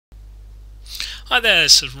Hi there,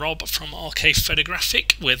 this is Rob from RK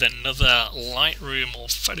Photographic with another Lightroom or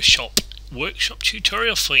Photoshop workshop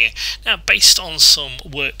tutorial for you. Now, based on some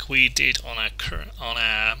work we did on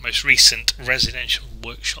our most recent residential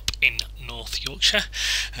workshop in North Yorkshire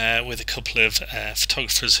with a couple of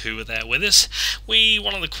photographers who were there with us,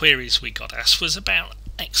 one of the queries we got asked was about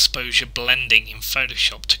exposure blending in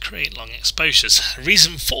Photoshop to create long exposures. The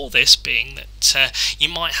reason for this being that you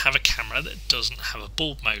might have a camera that doesn't have a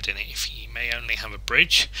bulb mode in it, if you may only have a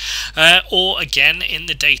bridge, or again in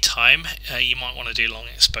the daytime you might want to do long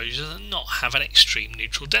exposures and not have an extreme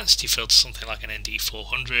neutral density filter, something like an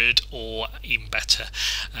ND400, or even better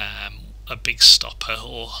a big stopper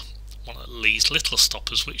or one of these little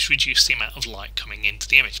stoppers which reduce the amount of light coming into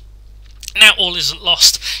the image. Now, all isn't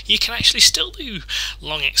lost. You can actually still do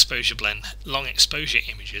long exposure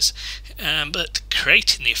images, but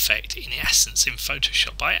creating the effect in essence in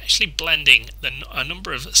Photoshop by actually blending a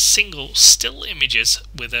number of single still images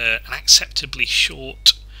with an acceptably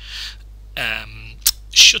short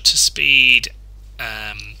shutter speed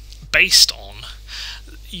based on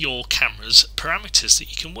your camera's parameters that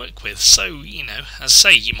you can work with. So, you know, as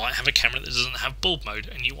I say, you might have a camera that doesn't have bulb mode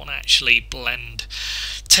and you want to actually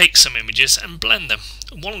take some images and blend them.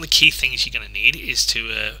 One of the key things you're going to need is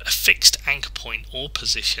a fixed anchor point or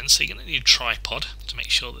position, so you're going to need a tripod to make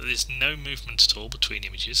sure that there's no movement at all between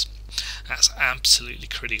images. That's absolutely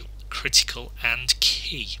critical and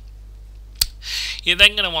key. You're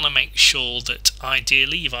then going to want to make sure that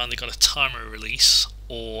ideally you've either got a timer release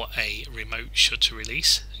or a remote shutter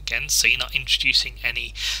release, again, so you're not introducing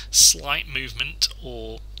any slight movement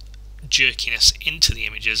or jerkiness into the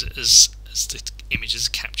images as the images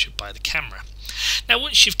are captured by the camera. Now,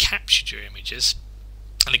 once you've captured your images,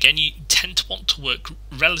 and again, you tend to want to work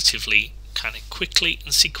relatively kind of quickly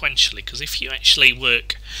and sequentially, because if you actually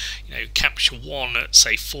work, capture one at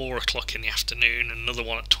say 4 o'clock in the afternoon and another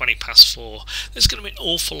one at 20 past 4, there's going to be an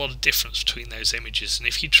awful lot of difference between those images, and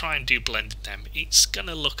if you try and do blended them, it's going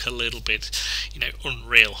to look a little bit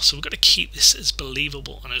unreal. So we've got to keep this as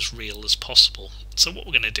believable and as real as possible. So what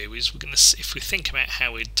we're going to do is if we think about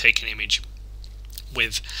how we'd take an image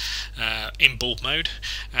with in bulb mode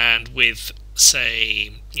and with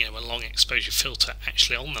say a long exposure filter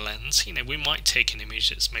actually on the lens, we might take an image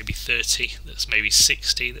that's maybe 30, that's maybe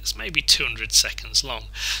 60, that's maybe 200 seconds long.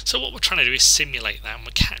 So what we're trying to do is simulate that, and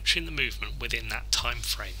we're capturing the movement within that time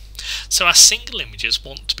frame. So our single images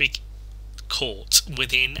want to be caught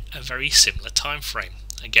within a very similar time frame.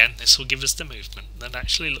 Again, this will give us the movement that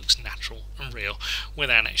actually looks natural and real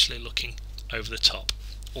without actually looking over the top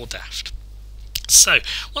or daft. So,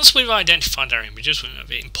 once we've identified our images,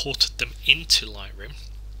 we've imported them into Lightroom,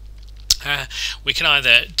 we can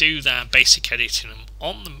either do the basic editing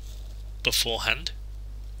on them beforehand,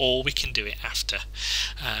 or we can do it after,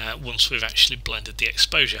 once we've actually blended the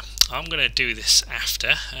exposure. I'm going to do this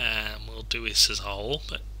after, and we'll do this as a whole,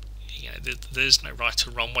 but there's no right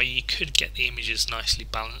or wrong way. You could get the images nicely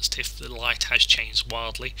balanced if the light has changed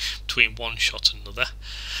wildly between one shot and another.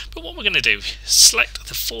 But what we're going to do, select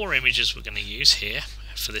the 4 images we're going to use here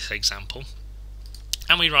for this example,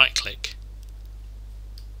 and we right click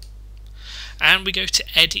and we go to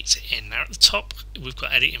edit in. Now at the top we've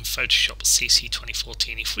got edit in Photoshop CC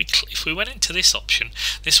 2014. If we went into this option,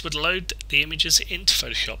 this would load the images into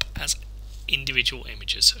Photoshop as individual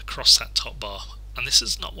images across that top bar. And this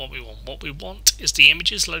is not what we want. What we want is the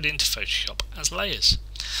images loaded into Photoshop as layers.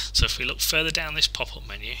 So if we look further down this pop-up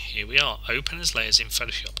menu, here we are, open as layers in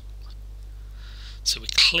Photoshop. So we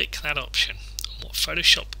click that option, and what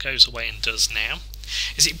Photoshop goes away and does now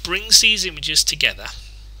is it brings these images together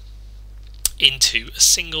into a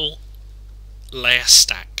single layer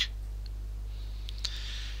stack.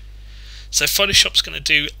 So Photoshop's going to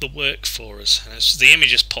do the work for us. As the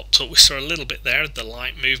images popped up, we saw a little bit there of the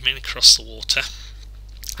light movement across the water.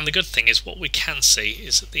 And the good thing is what we can see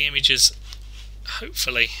is that the images,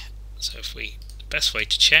 hopefully, the best way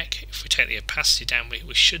to check, if we take the opacity down,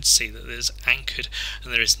 we should see that there's anchored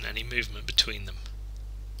and there isn't any movement between them.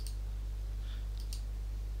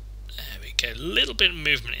 There we go, a little bit of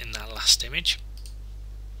movement in that last image.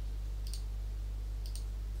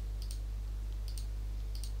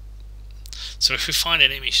 So if we find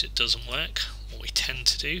an image that doesn't work, what we tend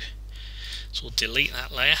to do is we'll delete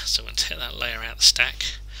that layer, so we'll take that layer out of the stack.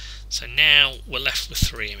 So now we're left with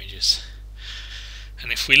 3 images.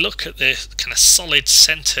 And if we look at the kind of solid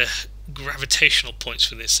centre gravitational points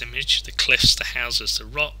for this image, the cliffs, the houses, the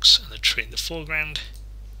rocks and the tree in the foreground,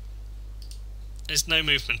 there's no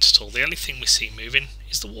movement at all. The only thing we see moving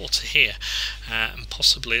is the water here, and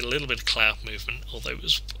possibly a little bit of cloud movement, although it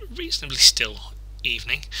was reasonably still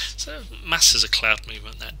evening, so masses of cloud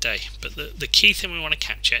movement that day, but the key thing we want to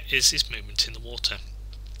capture is this movement in the water.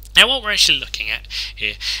 Now what we're actually looking at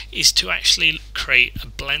here is to actually create a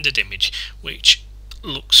blended image which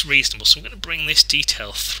looks reasonable. So I'm going to bring this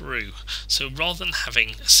detail through, so rather than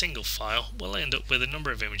having a single file, we'll end up with a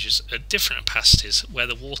number of images at different opacities where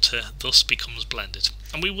the water thus becomes blended,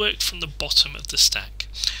 and we work from the bottom of the stack.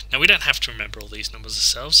 Now we don't have to remember all these numbers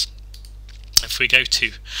ourselves. If we go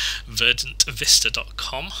to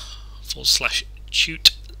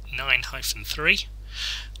verdantvista.com/tute9-3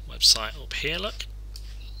 website up here, look,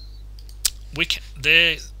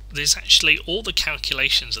 there's actually all the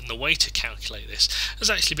calculations, and the way to calculate this has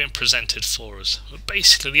actually been presented for us. But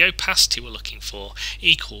basically the opacity we're looking for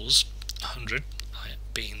equals 100,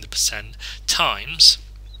 being the percent, times,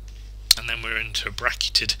 and then we're into a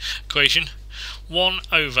bracketed equation, 1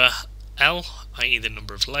 over L, i.e. the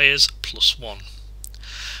number of layers, plus 1.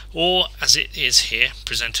 Or as it is here,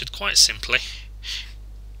 presented quite simply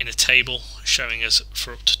in a table showing us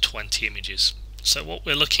for up to 20 images. So what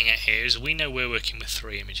we're looking at here is we know we're working with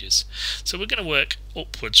 3 images. So we're going to work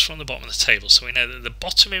upwards from the bottom of the table. So we know that the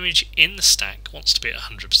bottom image in the stack wants to be at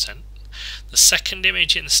 100%, the second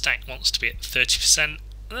image in the stack wants to be at 30%,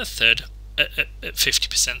 and the third at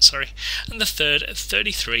 50%, sorry, and the third at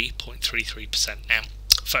 33.33%. Now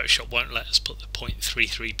Photoshop won't let us put the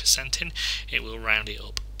 0.33% in, it will round it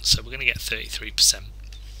up. So we're going to get 33%.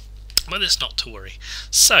 But that's not to worry.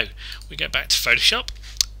 So we go back to Photoshop,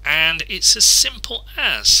 and it's as simple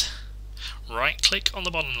as right click on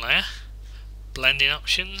the bottom layer, blending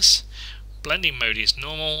options, blending mode is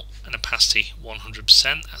normal, and opacity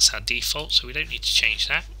 100%, that's our default, so we don't need to change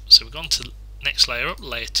that. So we've gone to the next layer up,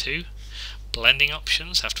 layer 2, blending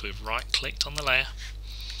options, after we've right clicked on the layer,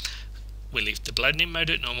 we leave the blending mode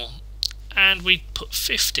at normal, and we put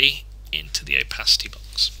 50 into the opacity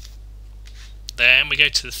box. Then we go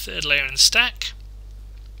to the third layer in the stack,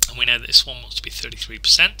 and we know that this one wants to be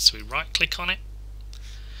 33%, so we right click on it,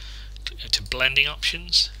 go to blending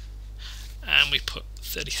options, and we put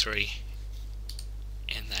 33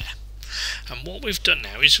 in there. And what we've done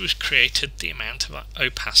now is we've created the amount of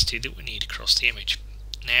opacity that we need across the image.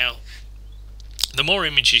 Now the more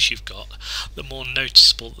images you've got, the more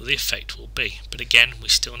noticeable that the effect will be, but again we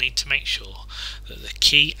still need to make sure that the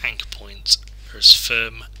key anchor points are as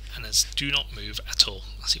firm and as do not move at all,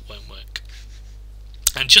 as it won't work.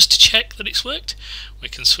 And just to check that it's worked, we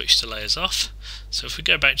can switch the layers off. So if we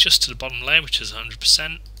go back just to the bottom layer, which is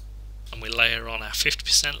 100%, and we layer on our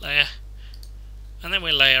 50% layer, and then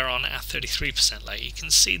we layer on our 33% layer, you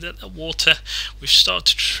can see that the water, we've started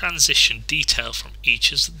to transition detail from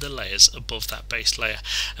each of the layers above that base layer.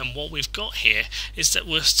 And what we've got here is that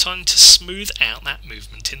we're starting to smooth out that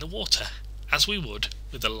movement in the water, as we would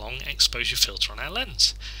with a long exposure filter on our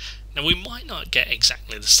lens. Now we might not get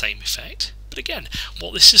exactly the same effect, but again,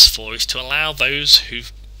 what this is for is to allow those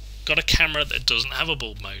who've got a camera that doesn't have a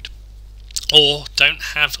bulb mode, or don't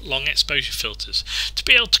have long exposure filters, to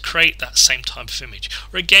be able to create that same type of image.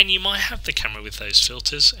 Or again, you might have the camera with those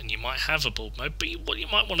filters and you might have a bulb mode, but what you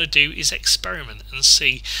might want to do is experiment and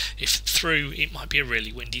see if through it might be a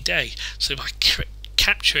really windy day. So by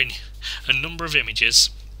capturing a number of images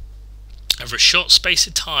over a short space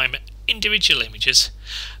of time, individual images,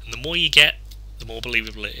 and the more you get, the more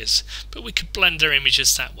believable it is. But we could blend our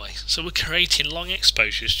images that way. So we're creating long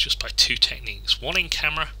exposures just by 2 techniques, one in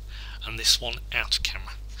camera and this one out of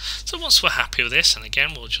camera. So once we're happy with this, and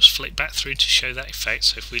again we'll just flick back through to show that effect.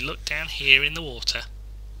 So if we look down here in the water,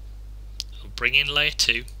 we'll bring in layer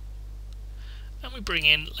 2 and we bring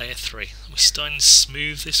in layer 3, and we're starting to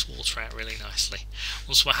smooth this water out really nicely.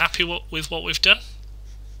 Once we're happy with what we've done,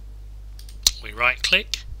 we right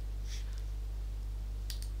click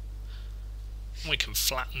and we can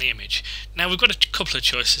flatten the image. Now we've got a couple of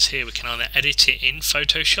choices here. We can either edit it in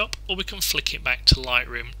Photoshop, or we can flick it back to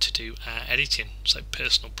Lightroom to do our editing. So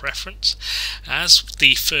personal preference. As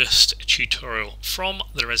the first tutorial from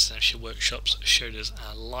the residential workshops showed us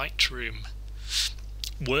our Lightroom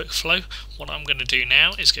workflow, what I'm going to do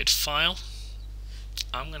now is go to File,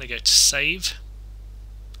 I'm going to go to Save,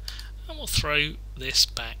 and we'll throw this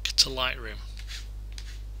back to Lightroom.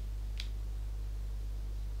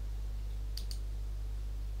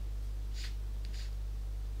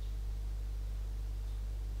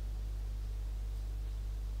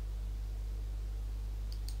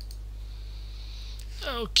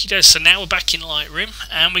 Okay, so now we're back in Lightroom,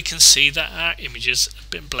 and we can see that our images have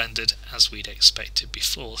been blended as we'd expected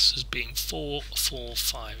before. This is being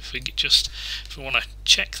 445. If we want to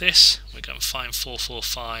check this, we go and find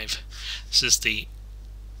 445. This is the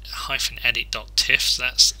edit.tiff, so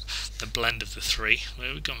that's the blend of the three.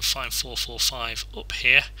 We're going to find 445 up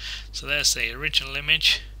here, so there's the original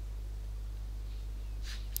image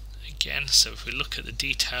again. So if we look at the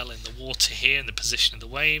detail in the water here and the position of the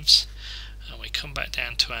waves, and we come back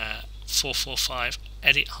down to our 445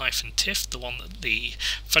 edit-tiff, the one that the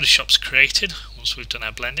Photoshop's created once we've done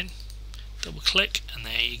our blending. Double click and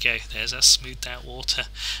there you go, there's our smoothed out water.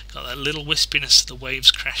 Got that little wispiness of the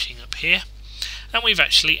waves crashing up here, and we've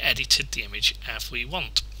actually edited the image as we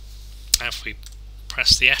want. If we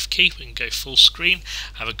press the F key, we can go full screen,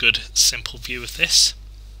 have a good simple view of this.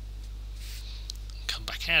 Come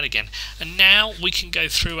back out again, and now we can go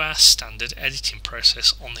through our standard editing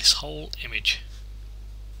process on this whole image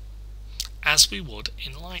as we would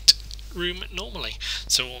in Lightroom normally.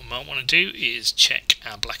 So what we might want to do is check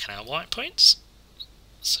our black and our white points.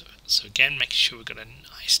 So again, making sure we've got a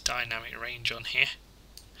nice dynamic range on here.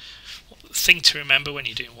 The thing to remember when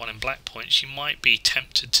you're doing white and black points, you might be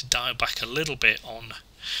tempted to dial back a little bit on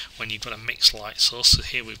when you've got a mixed light source. So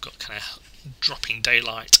here we've got kind of dropping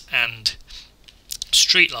daylight and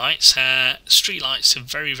street lights. Street lights are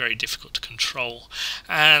very, very difficult to control,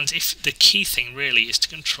 and if the key thing really is to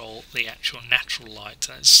control the actual natural light.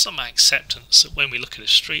 There's some acceptance that when we look at a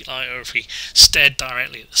street light, or if we stared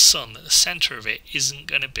directly at the sun, that the centre of it isn't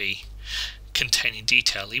going to be containing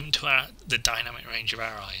detail, even to the dynamic range of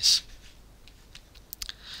our eyes.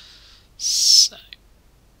 So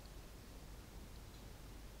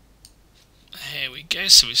here we go.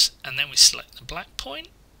 And then we select the black point.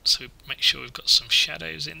 So we make sure we've got some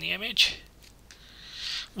shadows in the image.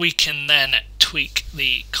 We can then tweak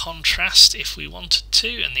the contrast if we wanted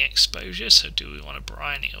to, and the exposure. So do we want to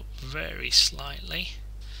brighten it up very slightly?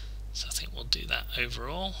 So I think we'll do that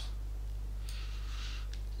overall.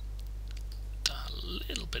 Dial a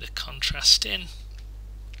little bit of contrast in.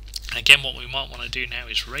 Again, what we might want to do now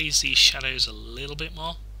is raise these shadows a little bit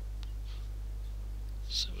more.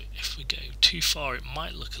 So if we go too far, it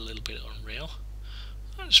might look a little bit unreal.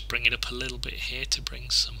 I'll just bring it up a little bit here to bring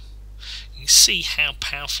some. You can see how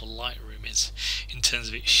powerful Lightroom is in terms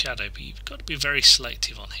of its shadow, but you've got to be very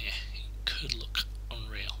selective on here. It could look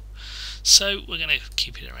unreal. So we're going to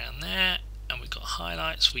keep it around there, and we've got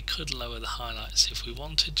highlights. We could lower the highlights if we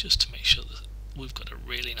wanted, just to make sure that we've got a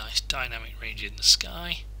really nice dynamic range in the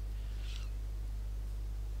sky.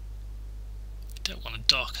 Don't want to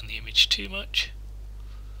darken the image too much.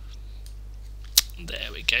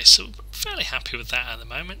 There we go, so we're fairly happy with that at the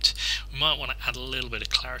moment. We might want to add a little bit of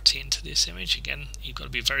clarity into this image. Again, you've got to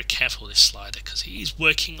be very careful with this slider because he's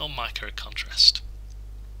working on micro contrast.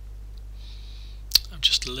 I'm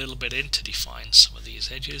just a little bit in to define some of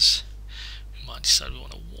these edges. We might decide we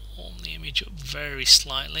want to warm the image up very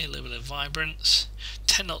slightly, a little bit of vibrance.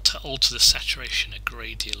 Tend not to alter the saturation a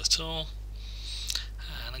great deal at all.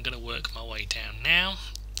 And I'm going to work my way down now,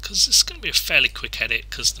 because it's going to be a fairly quick edit,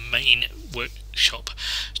 because the main workshop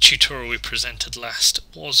tutorial we presented last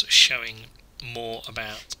was showing more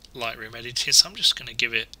about Lightroom editing, so I'm just going to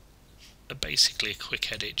give it basically a quick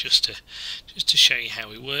edit just to show you how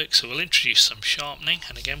we work. So we'll introduce some sharpening,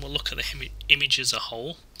 and again we'll look at the image as a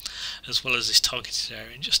whole as well as this targeted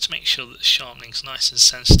area, and just to make sure that the sharpening is nice and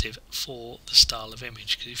sensitive for the style of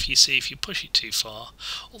image, because if you push it too far,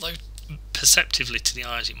 although perceptively to the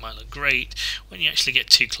eyes it might look great, when you actually get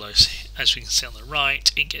too close, as we can see on the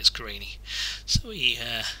right, it gets grainy. So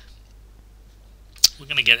we're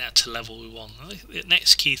going to get that to level we want. The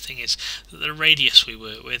next key thing is that the radius we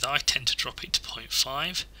work with, I tend to drop it to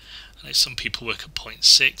 0.5. I know some people work at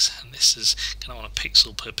 0.6, and this is kind of on a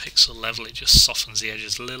pixel per pixel level. It just softens the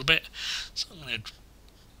edges a little bit. So I'm going to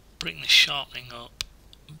bring the sharpening up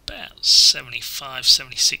about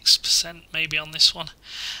 75-76% maybe on this one.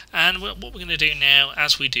 And what we're going to do now,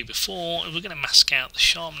 as we do before, we're going to mask out the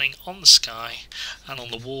sharpening on the sky and on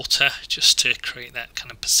the water, just to create that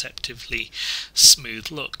kind of perceptively smooth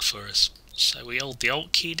look for us. So we hold the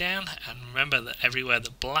Alt key down, and remember that everywhere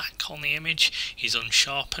the black on the image is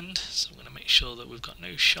unsharpened, so we're going to make sure that we've got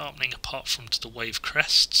no sharpening apart from to the wave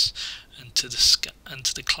crests and to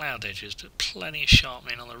the cloud edges, but plenty of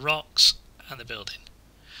sharpening on the rocks and the building.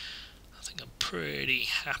 I think I'm pretty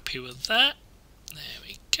happy with that. There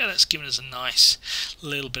we go, that's given us a nice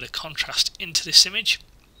little bit of contrast into this image.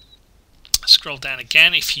 Scroll down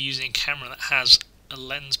again. If you're using a camera that has a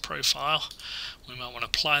lens profile, we might want to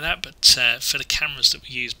apply that, but for the cameras that were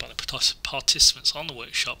used by the participants on the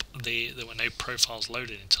workshop, there were no profiles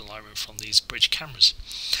loaded into Lightroom from these bridge cameras.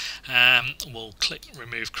 We'll click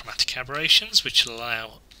remove chromatic aberrations, which will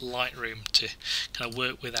allow Lightroom to kind of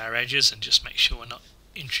work with our edges and just make sure we're not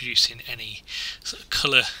introducing any sort of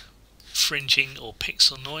colour fringing or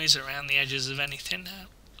pixel noise around the edges of anything.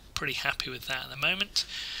 pretty happy with that at the moment.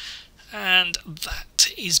 And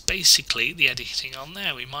that is basically the editing on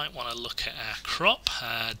there. We might want to look at our crop.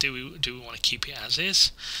 Do we want to keep it as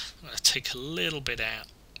is? I'm going to take a little bit out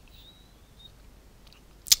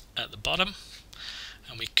at the bottom,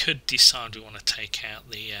 and we could decide we want to take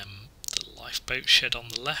out the lifeboat shed on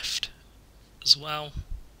the left as well.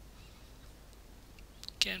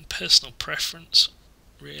 Again, personal preference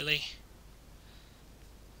really.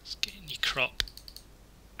 Just getting your crop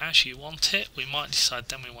as you want it. We might decide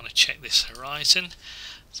then we want to check this horizon,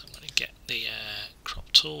 so I'm going to get the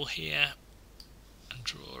crop tool here and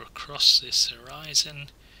draw across this horizon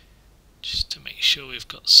just to make sure we've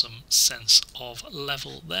got some sense of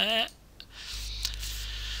level there.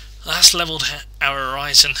 That's leveled our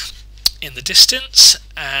horizon in the distance,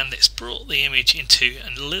 and it's brought the image into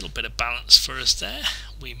a little bit of balance for us there.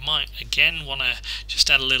 We might again want to just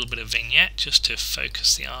add a little bit of vignette just to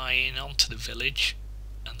focus the eye in onto the village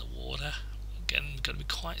and the water. Again, we've got to be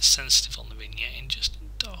quite sensitive on the vignette and just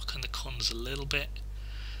darken the corners a little bit,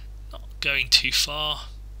 not going too far.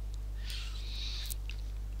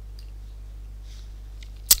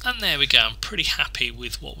 And there we go. I'm pretty happy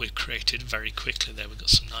with what we've created very quickly there. We've got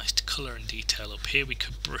some nice colour and detail up here. We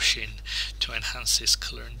could brush in to enhance this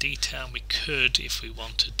colour and detail. We could, if we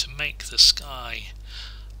wanted to make the sky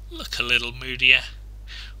look a little moodier,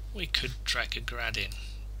 we could drag a grad in.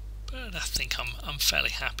 But I think I'm fairly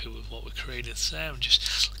happy with what we created there. I'm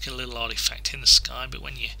just looking at a little artifact in the sky, but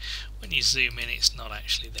when you zoom in, it's not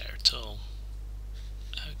actually there at all.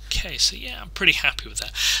 Okay, so yeah, I'm pretty happy with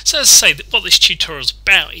that. So as I say, what this tutorial is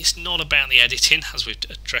about, it's not about the editing, as we've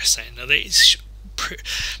addressed that. Now, it's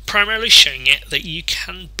primarily showing it that you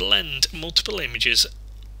can blend multiple images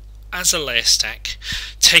as a layer stack,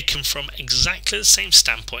 taken from exactly the same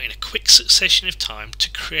standpoint in a quick succession of time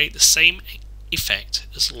to create the same effect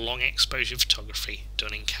as long exposure photography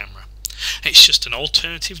done in camera. It's just an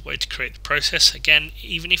alternative way to create the process. Again,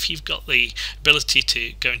 even if you've got the ability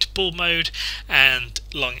to go into bulb mode and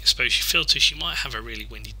long exposure filters, you might have a really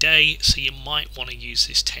windy day, so you might want to use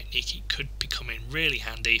this technique. It could become in really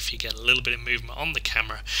handy if you get a little bit of movement on the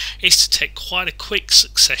camera, is to take quite a quick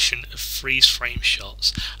succession of freeze frame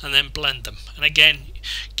shots and then blend them. And again,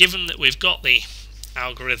 given that we've got the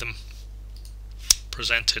algorithm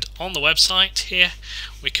presented on the website here,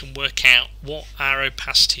 we can work out what our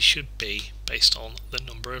opacity should be based on the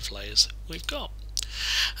number of layers we've got.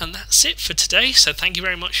 And that's it for today, so thank you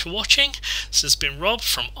very much for watching. This has been Rob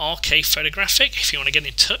from RK Photographic. If you want to get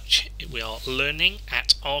in touch, we are learning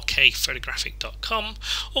at rkphotographic.com,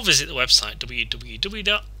 or visit the website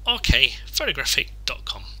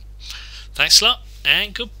www.rkphotographic.com. Thanks a lot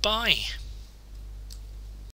and goodbye.